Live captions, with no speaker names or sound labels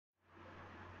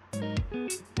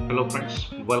Hello friends,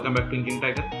 welcome back to engine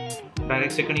tiger.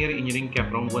 Direct second year engineering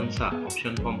cap round 1चा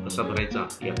option form कसा भरायचा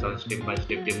याचा step by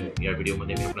step demo या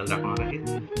व्हिडिओमध्ये मी आपल्याला दाखवणार आहे.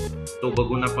 तो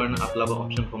बघून आपण आपला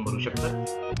ऑप्शन फॉर्म भरू शकता.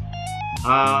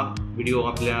 हा व्हिडिओ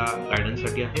आपल्या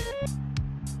गायडन्ससाठी आहे.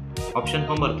 ऑप्शन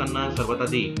फॉर्म भरताना सर्वात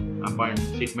आधी आपण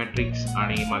सीट मॅट्रिक्स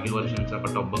आणि मागील वर्षांचा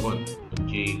कट ऑफ बघून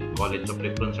तुमची कॉलेजचा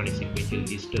प्रेफरन्स आणि सिक्वेन्शियल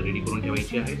लिस्ट रेडी करून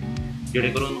ठेवायची आहे,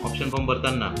 जेणेकरून ऑप्शन फॉर्म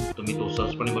भरताना तुम्ही तो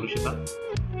सहजपणे भरू शकाल.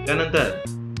 त्यानंतर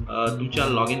तुमच्या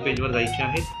लॉग इन पेजवर जायचे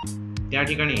आहे. त्या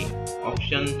ठिकाणी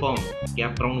ऑप्शन फॉर्म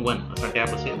कॅप राऊंड 1 असा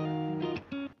टॅब असेल.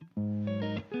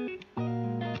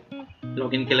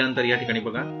 लॉग इन केल्यानंतर या ठिकाणी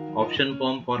बघा option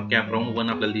form for cap round 1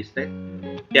 आपल्याला दिसतंय.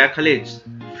 त्याखालीच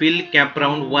fill cap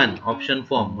round 1 option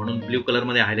form म्हणून ब्ल्यू कलर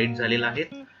मध्ये हायलाइट झालेला आहे.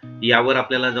 यावर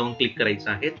आपल्याला जाऊन क्लिक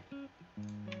करायचं आहे.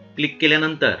 क्लिक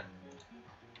केल्यानंतर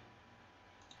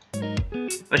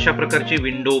अशा प्रकारची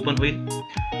विंडो ओपन होईल.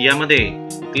 यामध्ये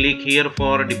click here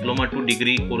for diploma two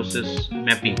degree courses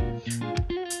mapping.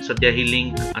 सध्या ही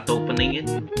लिंक आता ओपन नाही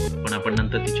आहे, पण आपण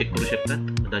नंतर ती चेक करू शकता.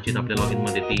 कदाचित आपल्या लॉग इन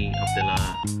मध्ये ती आपल्याला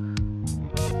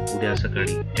उद्या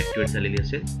सकाळी ऍक्टिव्हेट झालेली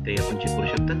असेल, ते आपण चेक करू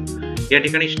शकता. या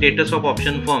ठिकाणी status of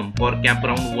option form for cap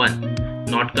round 1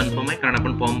 not confirm आहे, कारण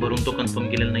आपण फॉर्म भरून तो कन्फर्म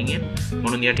केलेला नाहीये,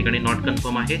 म्हणून या ठिकाणी नॉट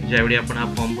कन्फर्म आहे. ज्यावेळी आपण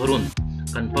हा फॉर्म भरून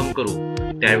कन्फर्म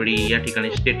करू त्यावेळी या ठिकाणी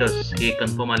स्टेटस हे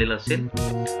कन्फर्म आलेलं असेल.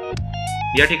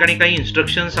 या ठिकाणी काही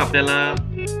इन्स्ट्रक्शन्स आपल्याला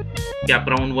cap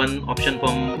round 1 option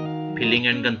form feeling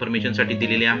and confirmation साठी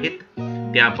दिलेले आहेत.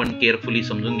 त्या आपण केअरफुली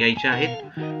समजून घ्यायच्या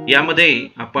आहेत. यामध्ये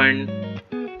आपण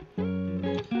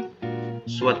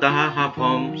स्वतः हा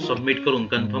फॉर्म सबमिट करून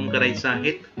कन्फर्म करायचा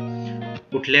आहे.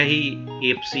 कुठल्याही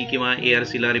एफसी किंवा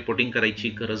ARC ला रिपोर्टिंग करायची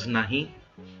गरज नाही.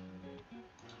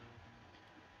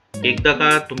 एकदा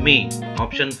का तुम्ही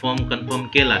ऑप्शन फॉर्म कन्फर्म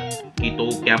केला की तो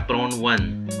कॅप राऊंड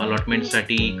 1 अलॉटमेंट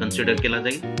साठी कन्सिडर केला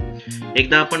जाईल.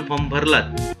 एकदा आपण फॉर्म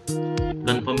भरलात,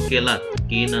 कन्फर्म केलात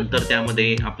की नंतर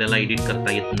त्यामध्ये आपल्याला एडिट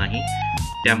करता येत नाही.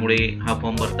 त्यामुळे हा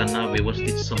फॉर्म भरताना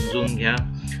व्यवस्थित समजून घ्या.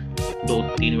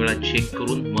 2-3 वेळा चेक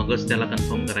करून मगच त्याला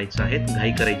कन्फर्म करायचं आहे,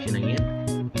 घाई करायची नाहीये.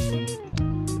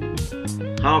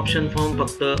 हा ऑप्शन फॉर्म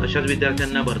फक्त अशाच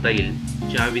विद्यार्थ्यांना भरता येईल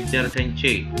ज्या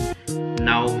विद्यार्थ्यांचे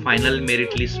नाव फायनल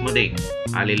मेरिट लिस्ट मध्ये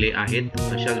आलेले आहेत.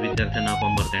 अशाच विद्यार्थ्यांना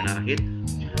फॉर्म भरता येणार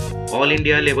आहेत. All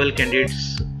India level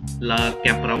कॅन्डिडेट्सला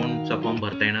cap राऊंडचा form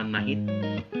भरता येणार नाही.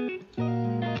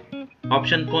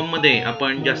 ऑप्शन फॉर्म मध्ये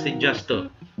आपण जास्तीत जास्त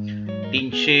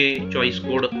 300 चॉईस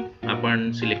कोड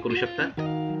आपण सिलेक्ट करू शकता.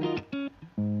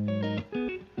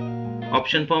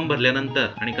 ऑप्शन फॉर्म भरल्यानंतर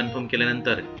आणि कन्फर्म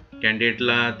केल्यानंतर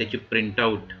कॅन्डिडेटला त्याची प्रिंट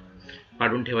आउट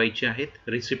काढून ठेवायची आहेत.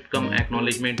 Receipt come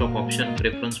acknowledgement of option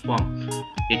preference form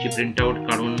याची प्रिंट आउट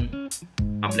काढून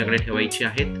आपल्याकडे ठेवायची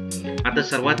आहेत. आता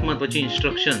सर्वात महत्त्वाची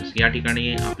इन्स्ट्रक्शन्स या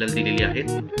ठिकाणी आपल्याला दिलेली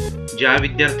आहेत. ज्या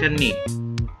विद्यार्थ्यांनी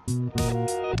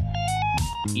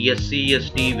SC,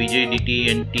 ST, VJ, DT,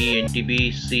 NT, NTB,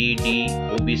 CD,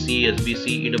 OBC,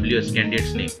 SBC, EWS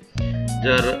कॅन्डिडेट्सने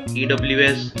जर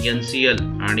EWS, NCL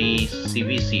आणि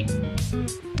CVC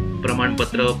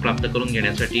प्रमाणपत्र प्राप्त करून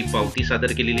घेण्यासाठी पावती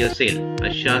सादर केलेली असेल,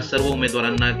 अशा सर्व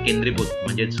उमेदवारांना केंद्रीभूत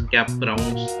म्हणजेच कॅप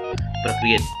राऊंड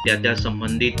प्रक्रियेत त्या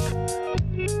संबंधित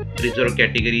रिझर्व्ह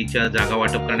कॅटेगरीच्या जागा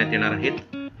वाटप करण्यात येणार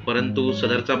आहेत. परंतु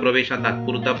सदरचा प्रवेश हा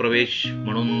तात्पुरता प्रवेश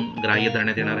म्हणून ग्राह्य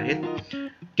धरण्यात येणार आहेत.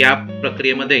 कॅप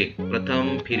प्रक्रियेमध्ये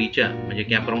प्रथम फेरीच्या म्हणजे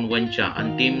कॅप राऊंड 1च्या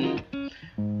अंतिम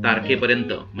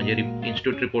तारखेपर्यंत म्हणजे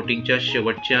इन्स्टिट्यूट रिपोर्टिंगच्या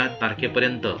शेवटच्या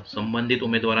तारखेपर्यंत संबंधित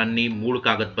उमेदवारांनी मूळ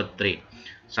कागदपत्रे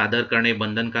सादर करणे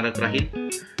बंधनकारक राहील.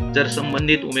 जर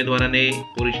संबंधित उमेदवाराने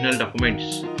ओरिजिनल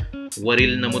डॉक्युमेंट्स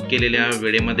वरील नमूद केलेल्या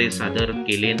वेळेमध्ये सादर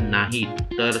केले नाहीत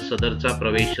तर सदरचा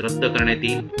प्रवेश रद्द करण्यात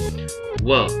येईल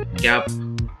व कॅप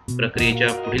प्रक्रियेच्या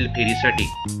पुढील फेरीसाठी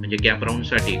म्हणजे कॅप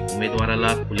राऊंडसाठी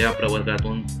उमेदवाराला खुल्या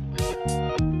प्रवर्गातून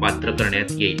पात्र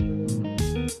करण्यात येईल.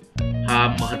 हा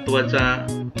महत्त्वाचा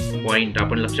पॉइंट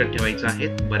आपण लक्षात ठेवायचा आहे.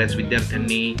 बऱ्याच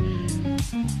विद्यार्थ्यांनी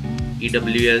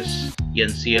EWS,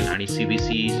 NCL आणि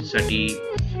CVC साठी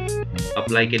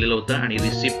अप्लाय केलेलं होतं आणि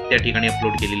रिसिप्ट त्या ठिकाणी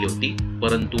अपलोड केलेली होती,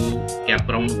 परंतु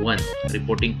कॅप राऊंड 1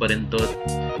 रिपोर्टिंग पर्यंत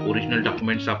ओरिजिनल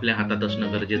डॉक्युमेंट्स आपल्या हातात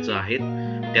असणं गरजेचं आहे.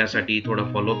 त्यासाठी थोडा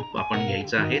फॉलोअप आपण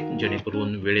घ्यायचा आहे,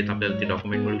 जेणेकरून वेळेत आपल्याला ते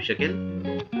डॉक्युमेंट मिळू शकेल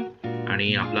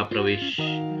आणि आपला प्रवेश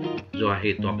जो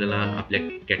आहे तो आपल्याला आपल्या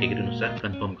कॅटेगरीनुसार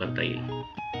कन्फर्म करता येईल.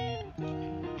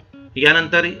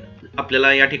 यानंतर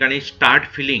आपल्याला या ठिकाणी स्टार्ट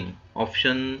फिलिंग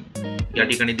ऑप्शन या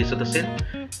ठिकाणी दिसत असेल.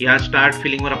 या स्टार्ट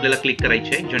फिलिंगवर आपल्याला क्लिक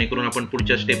करायचे आहे, जेणेकरून आपण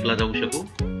पुढच्या स्टेपला जाऊ शकू.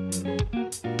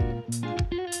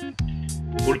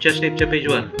 पुढच्या स्टेपच्या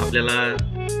पेजवर आपल्याला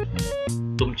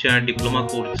तुमच्या डिप्लोमा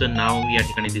कोर्सचं नाव या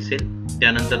ठिकाणी दिसेल.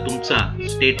 त्यानंतर तुमचा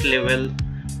state level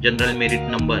general merit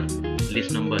number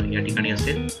list number या ठिकाणी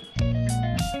असेल.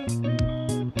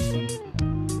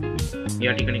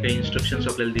 या ठिकाणी काही इन्स्ट्रक्शन्स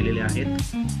आपल्याला दिलेले आहेत,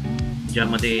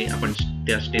 ज्यामध्ये आपण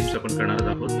त्या स्टेप्स आपण करणार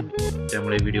आहोत.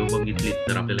 त्यामुळे व्हिडिओ बघितली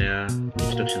तर आपल्याला या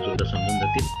इन्स्ट्रक्शन सुद्धा समजून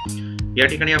जातील. या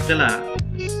ठिकाणी आपल्याला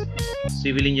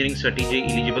सिव्हिल इंजिनिअरिंगसाठी जे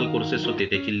इलिजिबल कोर्सेस होते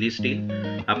त्याची लिस्ट येईल.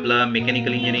 आपला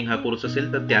मेकॅनिकल इंजिनिअरिंग हा कोर्स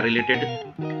असेल तर त्या रिलेटेड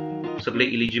सगळे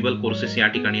इलिजिबल कोर्सेस या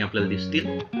ठिकाणी आपल्याला दिसतील.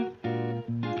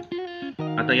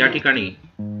 आता या ठिकाणी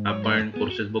आपण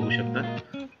कोर्सेस बघू शकता.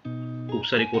 खूप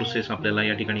सारे कोर्सेस आपल्याला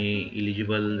या ठिकाणी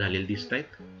इलिजिबल झालेले दिसत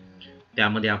आहेत.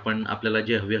 त्यामध्ये आपण आपल्याला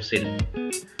जे हवे असेल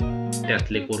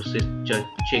त्यातले कोर्सेसच्या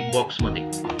चेकबॉक्समध्ये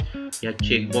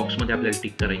आपल्याला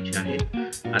टिक करायचे आहे.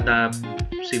 आता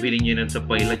सिव्हिल इंजिनिअरचा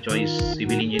पहिला चॉईस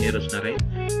सिव्हिल इंजिनिअर असणार आहे.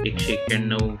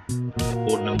 191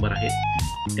 कोड नंबर आहे.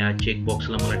 त्या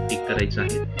चेकबॉक्सला मला टिक करायचं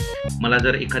आहे. मला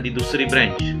जर एखादी दुसरी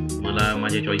ब्रँच मला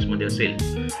माझ्या चॉईसमध्ये असेल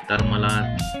तर मला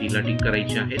तिला टिक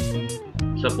करायची आहे.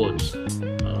 सपोज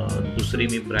दुसरी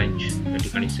मी ब्रँच या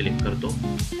ठिकाणी सिलेक्ट करतो.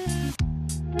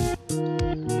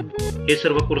 हे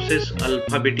सर्व कोर्सेस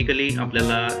अल्फाबेटिकली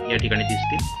आपल्याला या ठिकाणी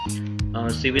दिसतील.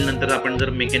 सिव्हिल नंतर आपण जर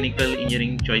मेकॅनिकल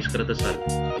इंजिनिअरिंग चॉईस करत असाल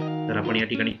तर आपण या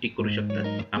ठिकाणी टिक करू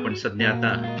शकता. आपण सध्या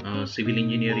आता सिव्हिल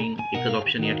इंजिनिअरिंग एकच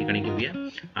ऑप्शन या ठिकाणी घेऊया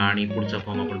आणि पुढचा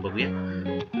फॉर्म आपण बघूया.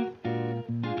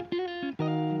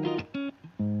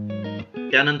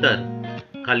 त्यानंतर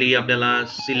खाली आपल्याला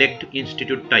सिलेक्ट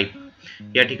इन्स्टिट्यूट टाईप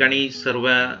या ठिकाणी सर्व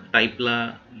टाईपला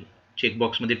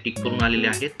चेकबॉक्समध्ये टिक करून आलेले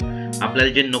आहेत.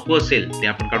 आपल्याला जे नको असेल ते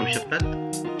आपण काढू शकतात.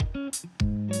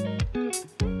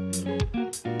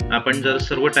 आपण जर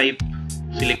सर्व टाईप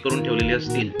सिलेक्ट करून ठेवलेले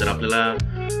असतील तर आपल्याला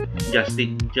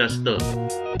जास्तीत जास्त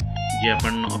जे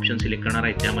आपण ऑप्शन सिलेक्ट करणार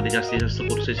आहे त्यामध्ये जास्तीत जास्त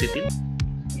कोर्सेस येतील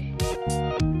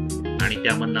आणि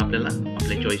त्यामधून आपल्याला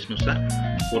आपल्या चॉईसनुसार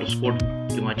कोर्स कोड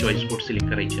किंवा चॉईस कोड सिलेक्ट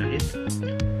करायचे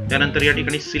आहेत. त्यानंतर या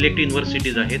ठिकाणी सिलेक्ट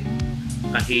युनिव्हर्सिटीज आहेत.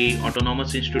 काही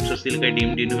ऑटोनॉमस इन्स्टिट्यूट्स असतील, काही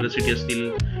डीम्ड युनिव्हर्सिटी असतील,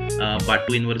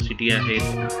 बाटू युनिव्हर्सिटी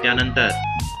आहेत. त्यानंतर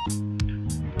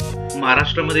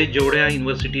महाराष्ट्रामध्ये जेवढ्या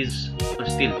युनिव्हर्सिटीज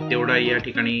असतील तेवढ्या या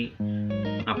ठिकाणी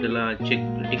आपल्याला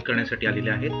टिक करण्यासाठी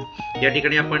आलेल्या आहेत. या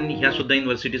ठिकाणी आपण ह्या सुद्धा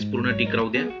युनिव्हर्सिटीज पूर्ण टिक राहू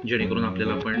द्या, जेणेकरून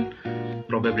आपल्याला पण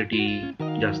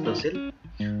प्रॉबॅबिलिटी जास्त असेल.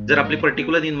 जर आपली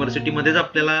पर्टिक्युलर युनिव्हर्सिटीमध्येच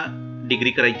आपल्याला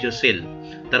डिग्री करायची असेल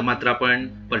तर मात्र आपण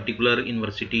पर्टिक्युलर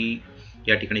युनिव्हर्सिटी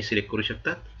या ठिकाणी सिलेक्ट करू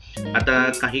शकतात. आता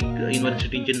काही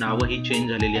युनिव्हर्सिटींची नावंही चेंज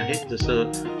झालेली आहेत.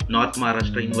 जसं नॉर्थ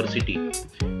महाराष्ट्र युनिव्हर्सिटी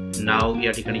नाव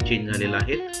या ठिकाणी चेंज झालेलं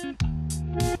आहे.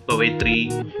 कवयित्री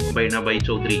बहिणाबाई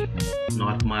चौधरी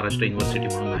नॉर्थ महाराष्ट्र युनिव्हर्सिटी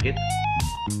म्हणून आहेत.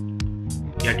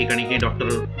 या ठिकाणी हे doctor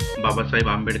Babasaheb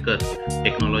Ambedkar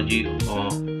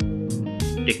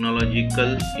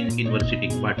technological university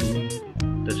बाटू,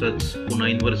 तसंच पुणे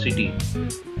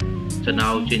युनिव्हर्सिटीचं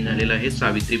नाव चेंज झालेलं आहे.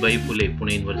 सावित्रीबाई फुले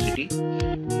पुणे युनिव्हर्सिटी.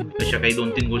 अशा काही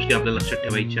 2-3 गोष्टी आपल्याला लक्षात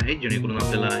ठेवायच्या आहेत जेणेकरून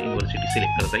आपल्याला युनिव्हर्सिटी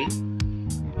सिलेक्ट करता येईल.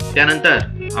 त्यानंतर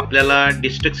आपल्याला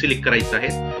डिस्ट्रिक्ट सिलेक्ट करायचं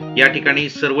आहे. या ठिकाणी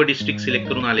सर्व डिस्ट्रिक्ट सिलेक्ट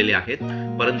करून आलेले आहेत,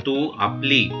 परंतु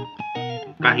आपली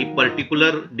काही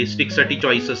पर्टिक्युलर डिस्ट्रिक्टसाठी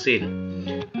चॉईस असेल.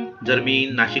 जर मी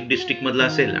नाशिक डिस्ट्रिक्ट मधला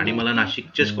असेल आणि मला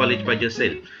नाशिकचेच कॉलेज पाहिजे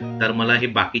असेल तर मला हे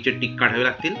बाकीचे टिक काढावे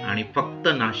लागतील आणि फक्त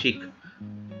नाशिक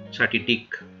साठी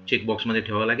टिक चेकबॉक्समध्ये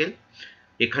ठेवावं लागेल.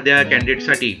 एखाद्या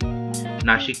कॅन्डिडेटसाठी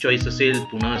नाशिक चॉईस असेल,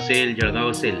 पुणे असेल, जळगाव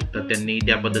असेल तर त्यांनी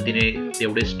त्या पद्धतीने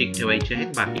तेवढेच टिक ठेवायचे आहेत,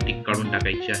 बाकी टिक काढून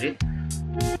टाकायचे आहेत.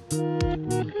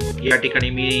 या ठिकाणी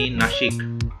मी नाशिक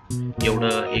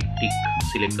एवढं एक टिक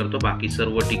सिलेक्ट करतो, बाकी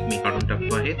सर्व टिक मी काढून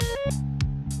टाकतो आहे.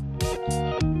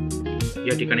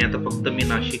 या ठिकाणी आता फक्त मी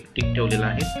नाशिक टिक ठेवलेला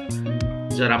आहे.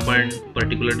 जर आपण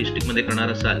पर्टिक्युलर डिस्ट्रिक्टमध्ये करणार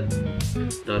असाल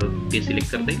तर ते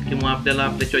सिलेक्ट करता येईल, किंवा आपल्याला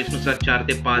आपल्या चॉईसनुसार 4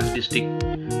 ते 5 डिस्ट्रिक्ट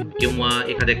किंवा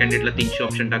एखाद्या कॅन्डिडेटला 300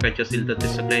 ऑप्शन टाकायचे असतील तर ते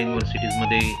सगळ्या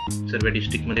युनिव्हर्सिटीजमध्ये सर्व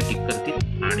डिस्ट्रिक्टमध्ये टिक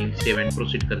करतील आणि सेव्ह अँड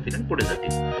प्रोसीड करतील आणि पुढे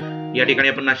जातील. या ठिकाणी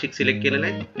आपण नाशिक सिलेक्ट केलेलं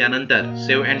आहे. त्यानंतर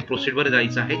सेव्ह अँड प्रोसीडवर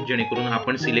जायचं आहे, जेणेकरून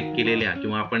आपण सिलेक्ट केलेल्या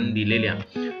किंवा आपण दिलेल्या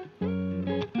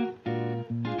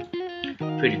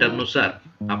फिल्टरनुसार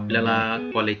आपल्याला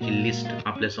कॉलेजची लिस्ट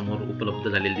आपल्या समोर उपलब्ध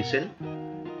झालेली दिसेल.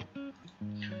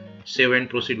 सेव्ह अँड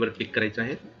प्रोसीड वर क्लिक करायचं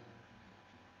आहे.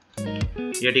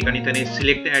 या ठिकाणी त्याने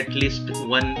select at least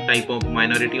 1 type of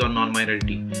minority और नॉन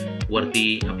मायनॉरिटी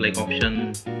वरती आपला एक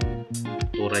ऑप्शन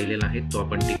तो राहिलेला आहे, तो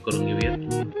आपण टिक करून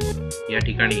घेऊयात. या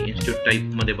ठिकाणी इन्स्टिट्यूट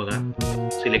टाईप मध्ये बघा,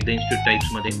 सिलेक्ट द इन्स्टिट्यूट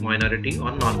टाईप्स मध्ये मायनॉरिटी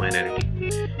और नॉन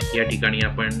मायनॉरिटी. या ठिकाणी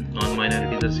आपण नॉन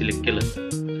मायनॉरिटी जर सिलेक्ट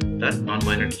केलं तर नॉन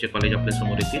मायनॉरिटीचे कॉलेज आपल्या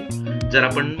समोर येतील. जर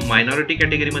आपण मायनॉरिटी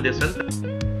कॅटेगरीमध्ये असाल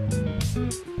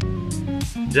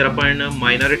जर आपण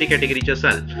मायनॉरिटी कॅटेगरीचे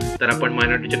असाल तर आपण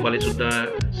मायनॉरिटीचे कॉलेज सुद्धा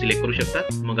सिलेक्ट करू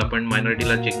शकतात. मग आपण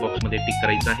मायनॉरिटीला चेकबॉक्समध्ये टिक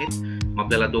करायचं आहे, मग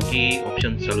आपल्याला दोघी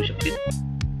ऑप्शन चालू शकतील.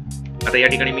 आता या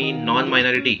ठिकाणी मी नॉन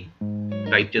मायनॉरिटी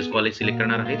टाईपचेच कॉलेज सिलेक्ट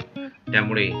करणार आहे.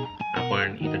 त्यामुळे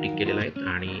आपण इथं टिक केलेलं आहे.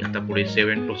 आणि आता पुढे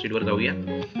सेव्ह अँड प्रोसीड वर जाऊया.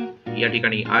 या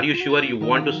ठिकाणी R you sure you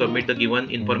want to submit the given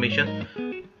information,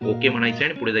 okay म्हणायचं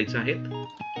आणि पुढे जायचं आहे.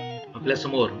 आपल्या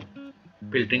समोर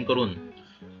फिल्टरिंग करून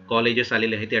कॉलेजेस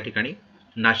आलेले आहेत. या ठिकाणी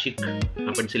नाशिक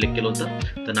आपण सिलेक्ट केलं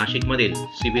होतं, तर नाशिकमधील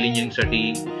सिव्हिल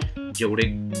इंजिनिअरिंगसाठी जेवढे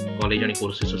कॉलेज आणि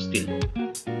कोर्सेस असतील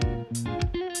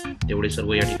तेवढे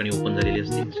सर्व या ठिकाणी ओपन झालेले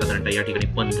असतील. साधारणतः या ठिकाणी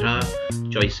 15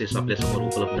 चॉईसेस आपल्या समोर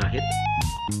उपलब्ध आहेत.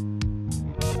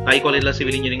 काही कॉलेजला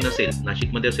सिव्हिल इंजिनिअरिंग नसेल,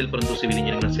 नाशिकमध्ये असेल परंतु सिव्हिल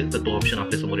इंजिनिअरिंग नसेल, तर तो ऑप्शन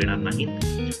आपल्या समोर येणार नाही.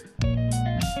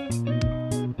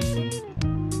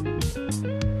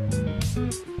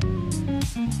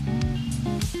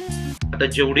 आता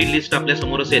जेवढी लिस्ट आपल्या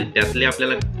समोर असेल त्यातले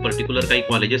आपल्याला पर्टिक्युलर काही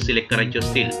कॉलेजेस सिलेक्ट करायचे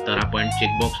असतील तर आपण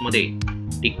चेकबॉक्समध्ये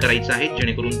टिक करायचं आहे,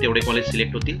 जेणेकरून तेवढे कॉलेज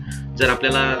सिलेक्ट होतील. जर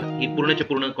आपल्याला ही पूर्णचे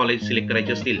पूर्ण कॉलेज सिलेक्ट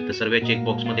करायचे असतील तर सर्व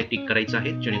चेकबॉक्समध्ये टिक करायचं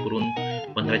आहे, जेणेकरून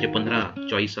 15चे 15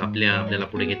 चॉईस आपल्याला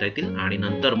पुढे घेता येतील. आणि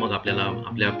नंतर मग आपल्याला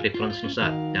आपल्या प्रेफरन्सनुसार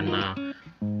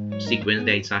त्यांना सिक्वेन्स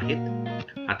द्यायचा आहे.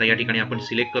 आता या ठिकाणी आपण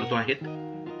सिलेक्ट करतो आहे.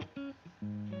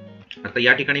 आता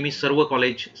या ठिकाणी मी सर्व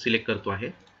कॉलेज सिलेक्ट करतो आहे.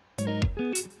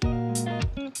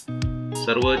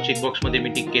 सर्व चेकबॉक्समध्ये मी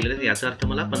टिक केलेले, याचा अर्थ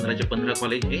मला 15चे 15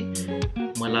 कॉलेज हे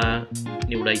मला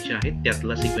निवडायचे आहेत,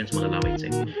 त्यातला सिक्वेन्स मला लावायचा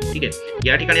आहे. ठीक आहे.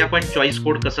 या ठिकाणी आपण चॉईस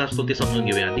कोड कसा असतो ते समजून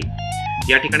घेऊया आधी.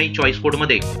 या ठिकाणी चॉईस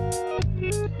कोडमध्ये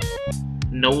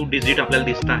 9 डिजिट आपल्याला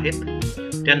दिसत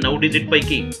आहेत. त्या 9 डिजिट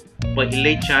पैकी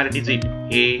पहिले 4 डिजिट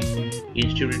हे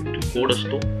इन्स्टिट्यूट कोड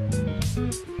असतो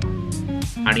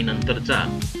आणि नंतरचा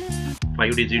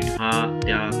 5 डिजिट हा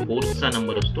त्या कोर्सचा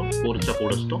नंबर असतो, कोर्सचा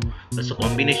कोड असतो. असं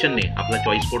कॉम्बिनेशनने आपला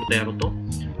चॉईस कोड तयार होतो.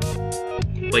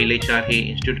 पहिले 4 हे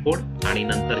इन्स्टिट्यूट कोड आणि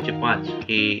नंतरचे 5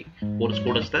 हे कोर्स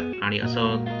कोड असतात आणि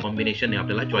असं कॉम्बिनेशनने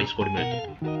आपल्याला चॉईस कोड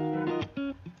मिळतो.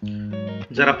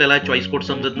 जर आपल्याला चॉईस कोड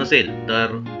समजत नसेल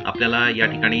तर आपल्याला या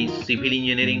ठिकाणी सिव्हिल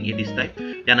इंजिनिअरिंग हे दिसत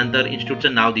आहे, त्यानंतर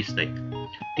इन्स्टिट्यूटचं नाव दिसत आहे.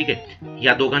 ठीक आहे.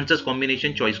 या दोघांचंच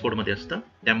कॉम्बिनेशन चॉईस कोडमध्ये असतं,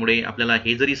 त्यामुळे आपल्याला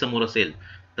हे जरी समोर असेल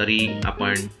तरी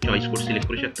आपण चॉईस कोड सिलेक्ट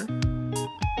करू शकता.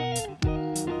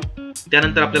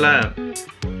 त्यानंतर आपल्याला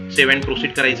सेव्ह अँड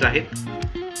प्रोसीड करायचं आहे.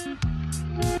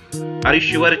 R you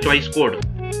sure choice code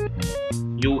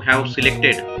you have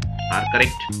selected R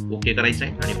correct, okay करायचं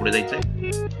आहे आणि पुढे जायचं आहे.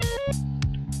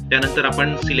 त्यानंतर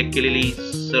आपण सिलेक्ट केलेली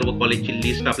सर्व कॉलेजची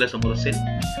लिस्ट आपल्या समोर असेल.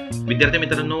 विद्यार्थी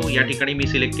मित्रांनो, या ठिकाणी मी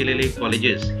सिलेक्ट केलेले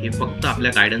कॉलेजेस हे फक्त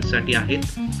आपल्या गायडन्ससाठी आहेत,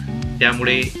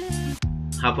 त्यामुळे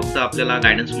हा फक्त आपल्याला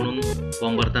गायडन्स म्हणून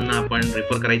फॉर्म भरताना आपण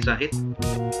रेफर करायचा आहे.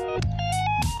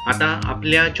 आता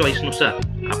आपल्या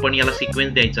चॉईसनुसार आपण याला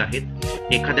सिक्वेन्स द्यायचा आहे.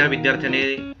 एखाद्या विद्यार्थ्याने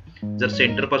जर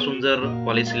सेंटर पासून जर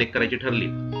कॉलेज सिलेक्ट करायची ठरली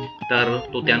तर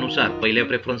तो त्यानुसार पहिल्या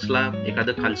प्रेफरन्सला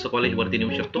एखादं खालचं कॉलेज वरती नेऊ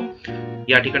शकतो.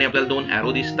 या ठिकाणी आपल्याला 2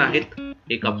 ॲरो दिसत आहेत,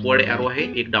 एक अपवर्ड ॲरो आहे,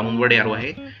 एक डाऊनवर्ड ॲरो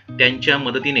आहे. त्यांच्या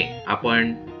मदतीने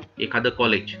आपण एखादं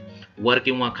कॉलेज वर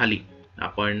किंवा खाली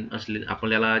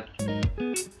आपल्याला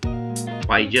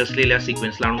पाहिजे असलेल्या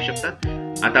सिक्वेन्सला आणू शकतात.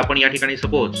 आता आपण या ठिकाणी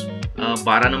सपोज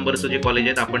 12 नंबरचं जे कॉलेज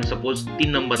आहेत आपण सपोज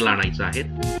 3 नंबरला आणायचं आहे,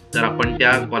 तर आपण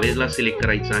त्या कॉलेजला सिलेक्ट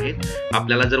करायचं आहे.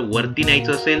 आपल्याला जर वरती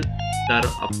न्यायचं असेल तर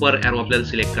अप्पर ॲरो आपल्याला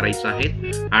सिलेक्ट करायचं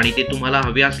आहे आणि ते तुम्हाला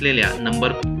हव्या असलेल्या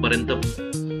नंबर पर्यंत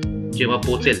जेव्हा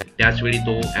पोहोचेल त्याच वेळी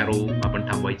तो ॲरो आपण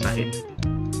थांबवायचा आहे.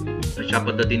 अशा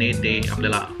पद्धतीने ते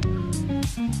आपल्याला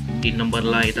 3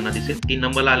 नंबरला येताना दिसेल. 3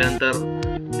 नंबरला आल्यानंतर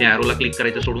त्या ॲरोला क्लिक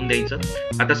करायचं, सोडून द्यायचं.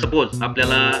 आता सपोज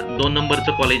आपल्याला 2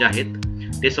 नंबरचं कॉलेज आहेत,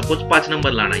 ते सपोज 5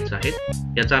 नंबरला आणायचं आहे.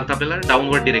 याचा अर्थ आपल्याला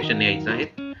डाऊनवर्ड डिरेक्शनने यायचं आहे,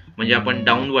 म्हणजे आपण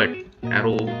डाऊनवर्ड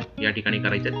ॲरो या ठिकाणी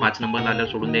करायचं आहे. 5 नंबरला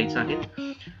आल्यावर सोडून द्यायचं आहे.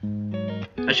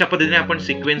 अशा पद्धतीने आपण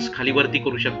सिक्वेन्स खाली वरती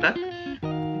करू शकतात.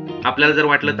 आपल्याला जर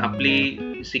वाटलं तर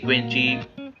आपली सिक्वेन्सची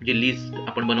जी लिस्ट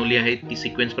आपण बनवली आहे ती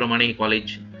सिक्वेन्स प्रमाणे हे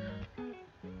कॉलेज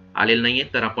आलेलं नाहीये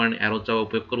तर आपण ॲरोचा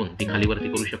उपयोग करून ती खाली वरती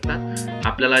करू शकता.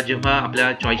 आपल्याला जेव्हा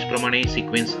आपल्या चॉईस प्रमाणे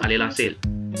सिक्वेन्स आलेला असेल,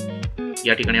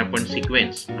 या ठिकाणी आपण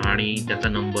सिक्वेन्स आणि त्याचा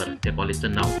नंबर, त्या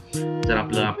कॉलेजचं नाव जर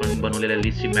आपण बनवलेल्या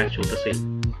लिस्टची मॅच होत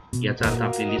असेल, याचा अर्थ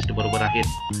आपली लिस्ट बरोबर आहे,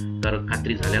 तर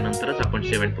खात्री झाल्यानंतरच आपण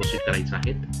सेव्ह अँड प्रोसीड करायचं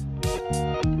आहे.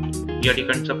 या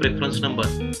ठिकाणचा प्रेफरन्स नंबर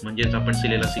म्हणजेच आपण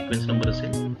सिलेला सिक्वेन्स नंबर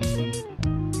असेल,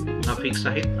 हा फिक्स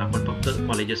आहे. आपण फक्त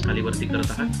कॉलेजेस खाली वरती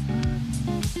करत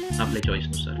आहात आपल्या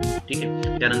चॉईसनुसार. ठीक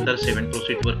आहे. त्यानंतर सेव्ह अँड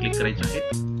प्रोसीड वर क्लिक करायचं आहे.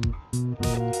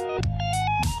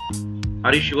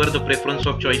 R you sure the preference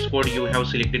of choice code you have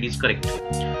selected is correct.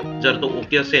 जर तो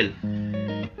ओके असेल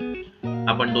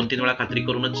आपण 2-3 वेळा खात्री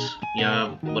करूनच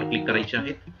यावर क्लिक करायचे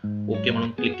आहे. ओके म्हणून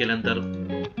क्लिक केल्यानंतर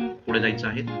पुढे जायचं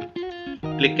आहे.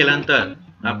 क्लिक केल्यानंतर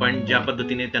आपण ज्या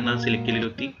पद्धतीने त्यांना सिलेक्ट केलेली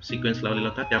होती, सिक्वेन्स लावलेला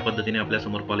होता, त्या पद्धतीने आपल्या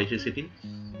समोर कॉलेजेस येतील.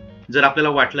 जर आपल्याला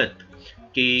वाटलं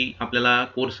की आपल्याला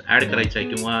कोर्स ऍड करायचा आहे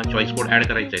किंवा चॉईस कोड ऍड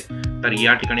करायचा आहे तर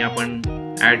या ठिकाणी आपण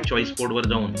ॲड चॉईस कोडवर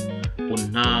जाऊन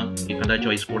पुन्हा एखादा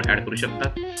चॉईस कोड ॲड करू शकता.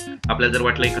 आपल्याला जर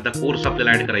वाटलं एखादा कोर्स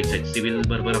आपल्याला ॲड करायचा आहे, सिव्हिल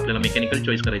बरोबर आपल्याला मेकॅनिकल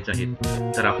चॉईस करायचं आहे,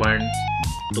 तर आपण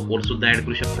तो कोर्ससुद्धा ॲड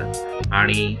करू शकता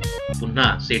आणि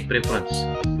पुन्हा सेट प्रेफरन्स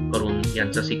करून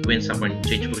यांचा सिक्वेन्स आपण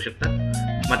चेंज करू शकता.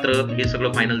 मात्र हे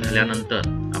सगळं फायनल झाल्यानंतर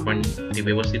आपण ते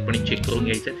व्यवस्थितपणे चेक करून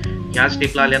घ्यायचं. ह्या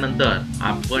स्टेपला आल्यानंतर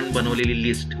आपण बनवलेली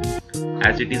लिस्ट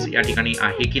ॲज इट इज या ठिकाणी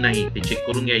आहे की नाही ते चेक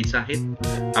करून घ्यायचं आहे.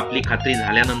 आपली खात्री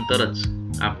झाल्यानंतरच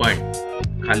आपण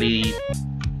खाली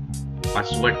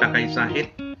पासवर्ड टाकायचा आहे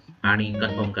आणि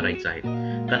कन्फर्म करायचं आहे.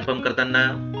 कन्फर्म करताना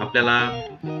आपल्याला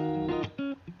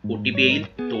OTP येईल.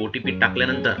 तो OTP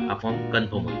टाकल्यानंतर हा फॉर्म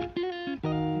कन्फर्म होईल.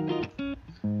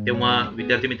 तेव्हा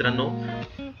विद्यार्थी मित्रांनो,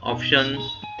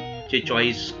 ऑप्शनचे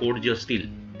चॉईस कोड जे असतील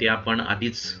ते आपण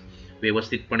आधीच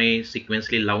व्यवस्थितपणे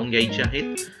सिक्वेन्सली लावून घ्यायचे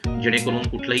आहेत, जेणेकरून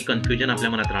कुठलंही कन्फ्युजन आपल्या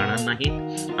मनात राहणार नाही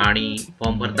आणि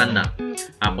फॉर्म भरताना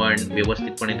आपण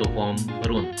व्यवस्थितपणे तो फॉर्म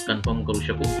भरून कन्फर्म करू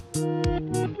शकू.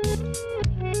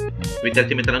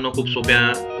 विद्यार्थी मित्रांनो, खूप सोप्या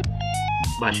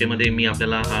भाषेमध्ये मी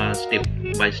आपल्याला हा step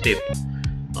by step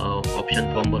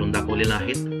option form भरून दाखवलेला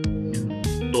आहे.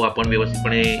 तो आपण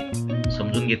व्यवस्थितपणे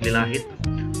समजून घेतलेला आहे.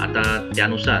 आता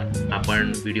त्यानुसार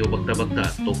आपण व्हिडिओ बघता बघता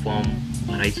तो फॉर्म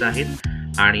भरायचा आहे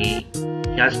आणि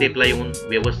ह्या स्टेपला येऊन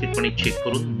व्यवस्थितपणे चेक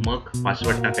करून मग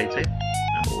पासवर्ड टाकायचा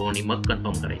आहे आणि मग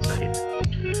कन्फर्म करायचं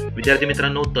आहे. विद्यार्थी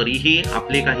मित्रांनो, तरीही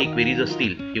आपले काही क्वेरीज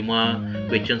असतील किंवा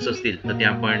क्वेश्चन्स असतील तर ते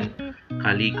आपण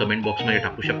खाली कमेंट बॉक्समध्ये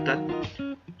टाकू शकतात.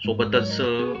 सोबतच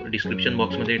डिस्क्रिप्शन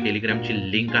बॉक्समध्ये टेलिग्रामची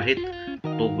लिंक आहेत.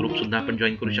 तो ग्रुपसुद्धा आपण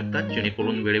जॉईन करू शकतात,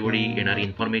 जेणेकरून वेळोवेळी येणारी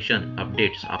इन्फॉर्मेशन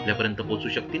अपडेट्स आपल्यापर्यंत पोहोचू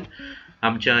शकतील.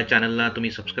 आमच्या चॅनलला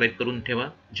तुम्ही सबस्क्राईब करून ठेवा,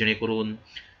 जेणेकरून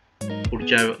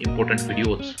पुढच्या इम्पॉर्टंट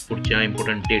व्हिडिओज, पुढच्या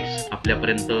इम्पॉर्टंट डेट्स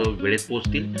आपल्यापर्यंत वेळेत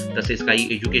पोहोचतील. तसेच काही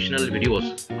एज्युकेशनल व्हिडिओज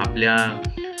आपल्या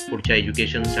पुढच्या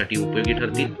एज्युकेशनसाठी उपयोगी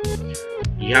ठरतील.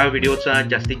 ह्या व्हिडिओचा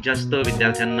जास्तीत जास्त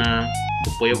विद्यार्थ्यांना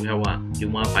उपयोग व्हावा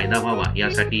किंवा फायदा व्हावा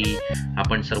यासाठी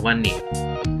आपण सर्वांनी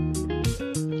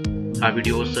हा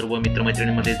व्हिडिओ सर्व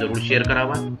मित्रमैत्रिणींमध्ये जरूर शेअर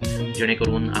करावा,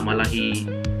 जेणेकरून आम्हालाही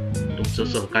तुमचं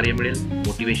सहकार्य मिळेल,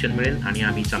 मोटिवेशन मिळेल आणि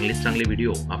आम्ही चांगलेच चांगले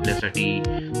व्हिडिओ आपल्यासाठी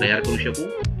तयार करू शकू.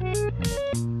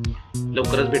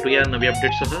 लवकरच भेटूया नव्या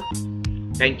अपडेटसह.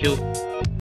 थँक्यू.